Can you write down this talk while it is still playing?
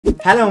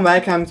Hello and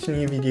welcome to a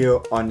new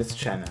video on this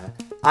channel.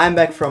 I'm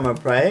back from a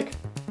break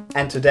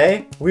and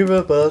today we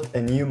will build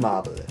a new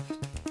marble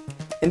lift.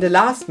 In the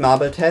last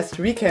marble test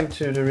we came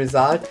to the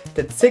result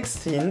that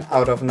 16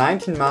 out of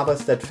 19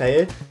 marbles that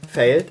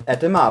failed at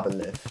the marble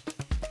lift.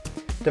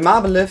 The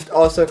marble lift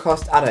also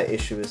caused other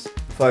issues,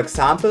 for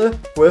example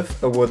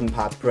with a wooden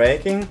part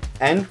breaking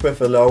and with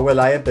a low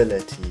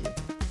reliability.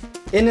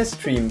 In a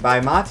stream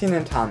by Martin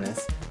and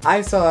Hannes,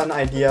 I saw an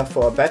idea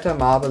for a better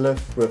marble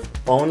lift with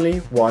only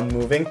one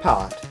moving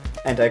part,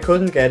 and I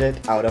couldn't get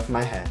it out of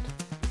my head.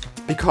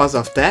 Because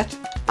of that,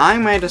 I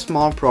made a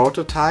small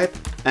prototype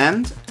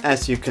and,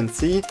 as you can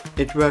see,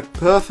 it worked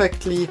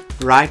perfectly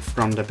right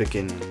from the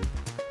beginning.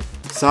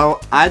 So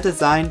I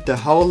designed the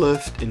whole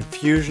lift in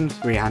Fusion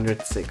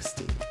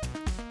 360.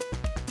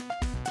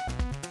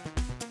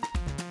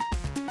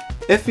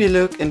 If we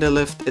look in the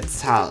lift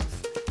itself,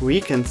 we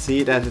can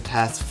see that it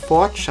has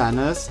 4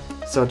 channels,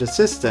 so the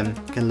system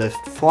can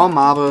lift 4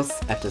 marbles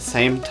at the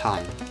same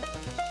time.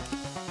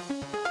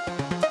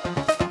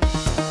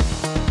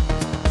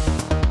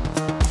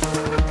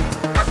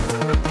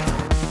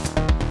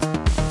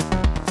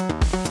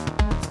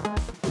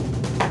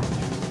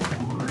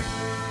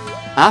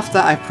 After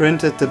I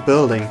printed the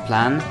building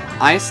plan,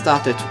 I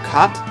started to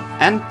cut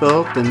and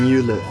build the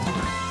new lift.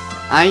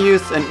 I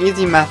used an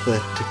easy method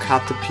to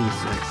cut the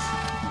pieces.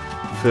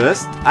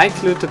 First, I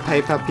glued the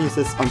paper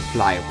pieces on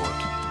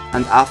plywood,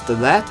 and after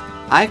that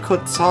I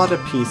could saw the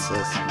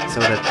pieces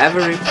so that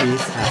every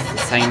piece has the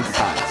same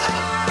size.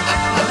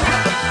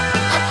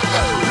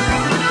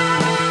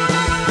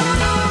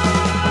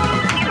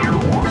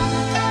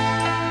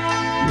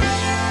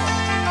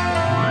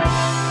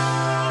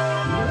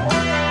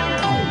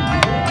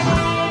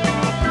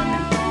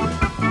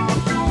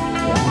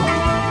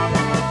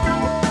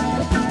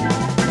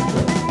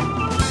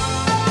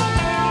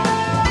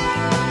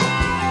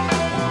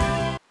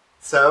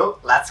 So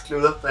let's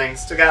glue the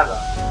things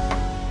together.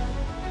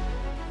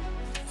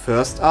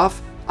 First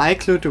off, I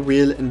glued the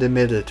wheel in the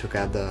middle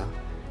together.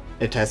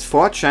 It has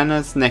 4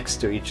 channels next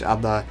to each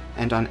other,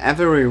 and on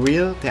every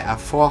wheel there are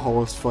 4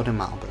 holes for the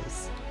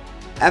marbles.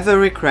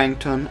 Every crank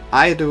turn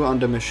I do on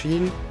the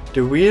machine,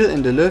 the wheel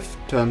in the lift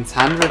turns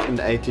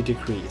 180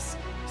 degrees,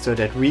 so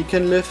that we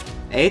can lift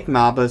 8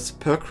 marbles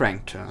per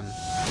crank turn.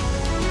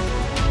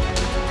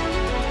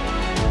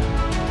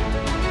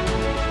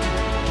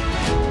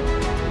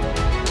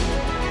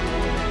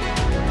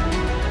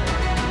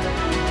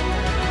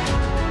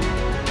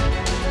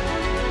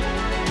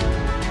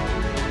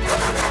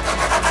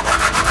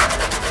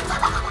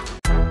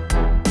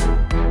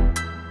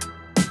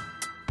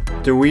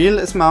 The wheel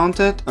is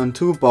mounted on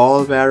 2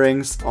 ball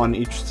bearings on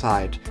each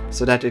side,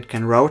 so that it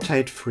can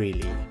rotate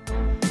freely.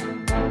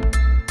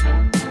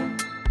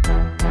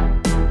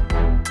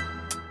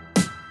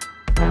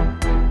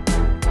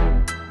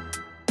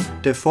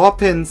 The 4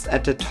 pins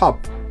at the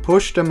top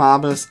push the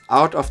marbles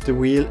out of the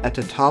wheel at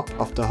the top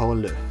of the whole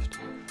lift.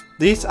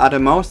 These are the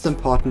most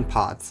important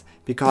parts,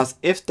 because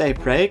if they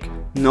break,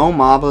 no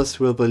marbles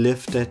will be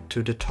lifted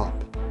to the top.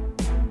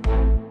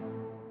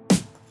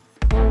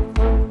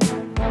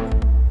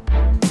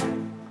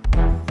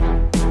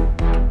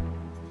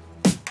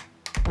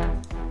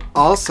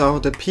 Also,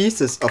 the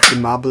pieces of the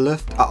marble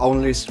lift are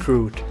only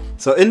screwed,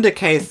 so in the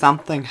case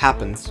something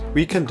happens,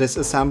 we can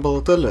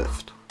disassemble the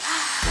lift.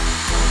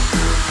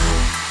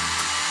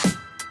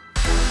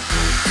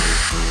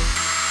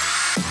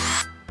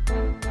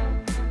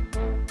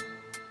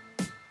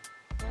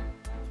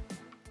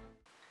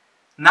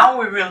 Now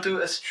we will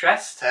do a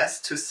stress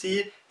test to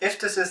see if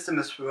the system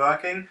is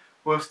working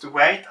with the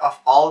weight of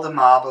all the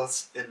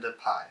marbles in the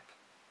pipe.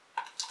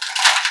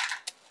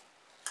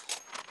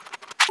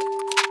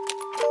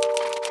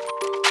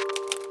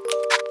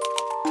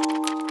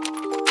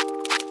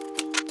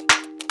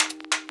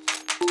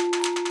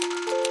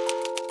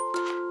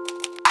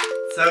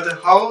 So the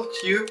whole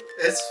tube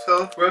is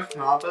filled with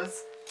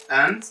marbles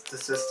and the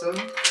system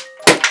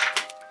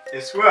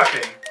is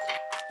working.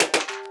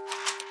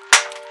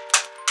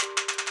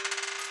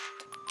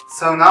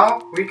 So now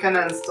we can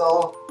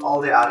install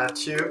all the other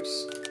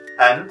tubes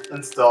and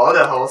install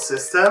the whole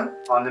system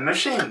on the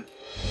machine.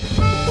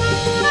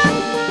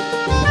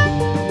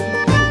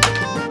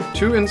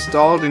 To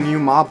install the new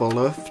marble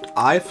lift,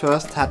 I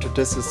first had to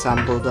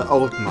disassemble the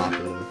old marble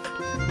lift.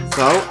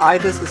 So I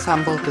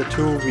disassembled the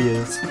 2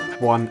 wheels,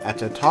 one at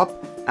the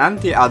top and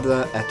the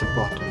other at the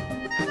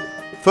bottom.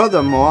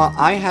 Furthermore,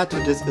 I had to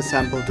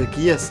disassemble the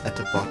gears at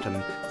the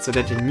bottom, so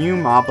that the new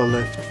marble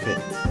lift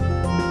fits.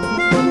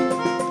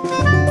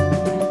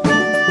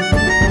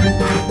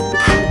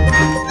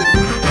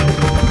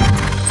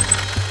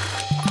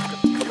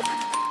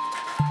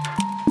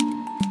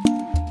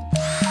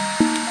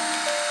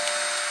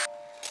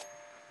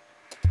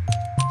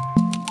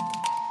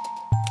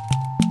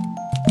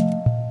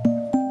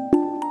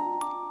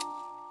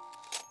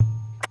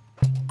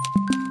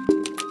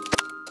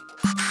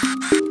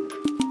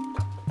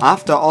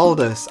 After all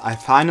this, I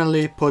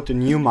finally put the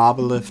new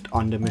marble lift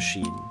on the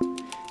machine.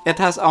 It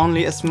has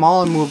only a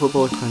small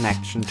movable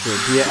connection to a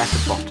gear at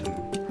the bottom.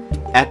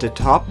 At the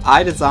top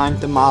I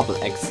designed the marble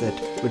exit,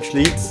 which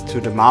leads to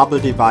the marble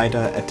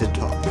divider at the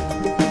top.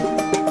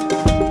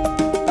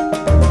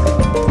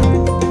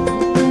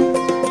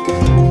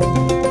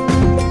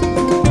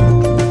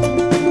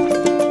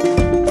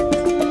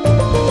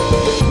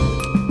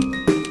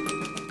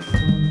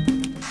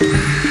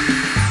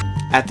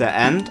 At the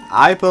end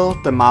I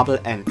built the marble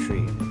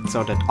entry,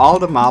 so that all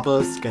the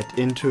marbles get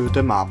into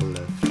the marble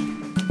lift.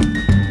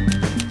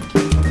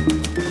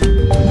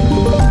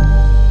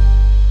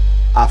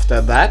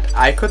 After that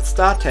I could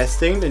start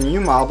testing the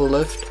new marble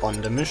lift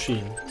on the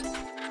machine.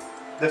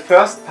 The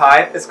first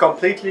pipe is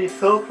completely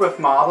filled with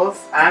marbles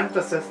and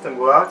the system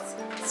works,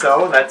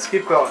 so let's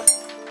keep going.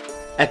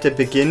 At the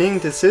beginning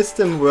the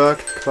system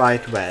worked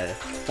quite well,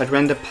 but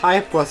when the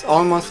pipe was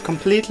almost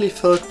completely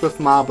filled with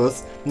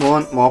marbles, more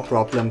and more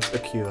problems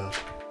occurred.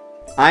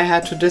 I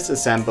had to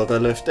disassemble the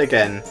lift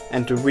again,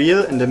 and the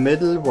wheel in the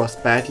middle was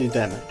badly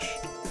damaged.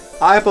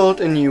 I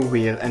built a new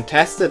wheel and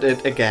tested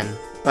it again,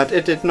 but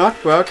it did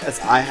not work as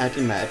I had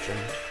imagined.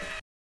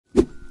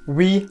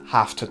 We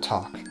have to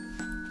talk.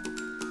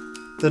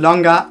 The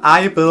longer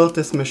I build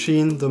this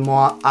machine, the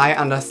more I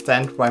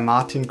understand why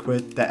Martin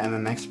quit the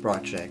MMX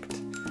project.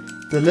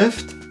 The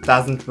lift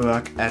doesn't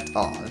work at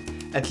all,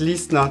 at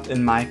least not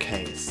in my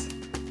case.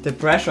 The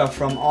pressure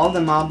from all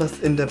the marbles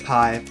in the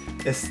pipe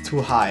is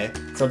too high,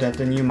 so that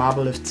the new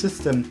marble lift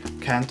system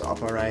can't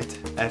operate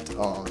at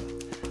all.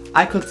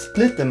 I could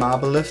split the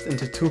marble lift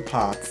into two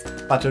parts,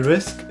 but the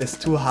risk is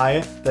too high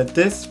that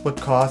this would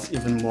cause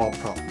even more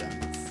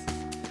problems.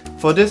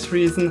 For this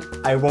reason,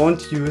 I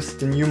won't use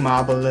the new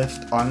marble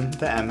lift on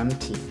the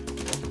MMT.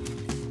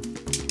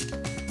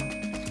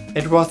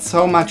 It was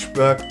so much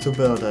work to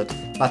build it,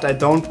 but I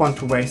don't want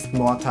to waste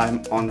more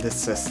time on this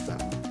system.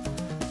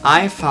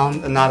 I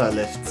found another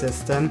lift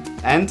system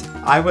and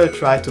I will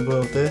try to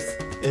build this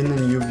in a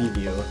new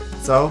video,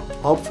 so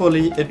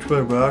hopefully it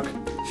will work,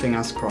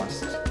 fingers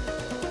crossed.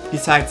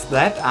 Besides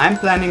that, I'm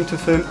planning to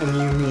film a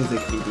new music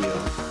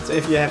video, so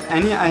if you have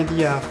any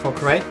idea for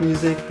great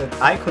music that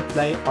I could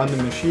play on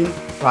the machine,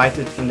 write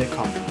it in the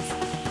comments.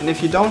 And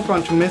if you don't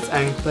want to miss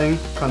anything,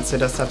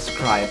 consider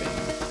subscribing.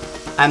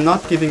 I'm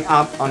not giving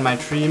up on my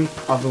dream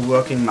of a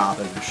working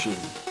marble machine,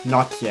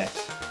 not yet.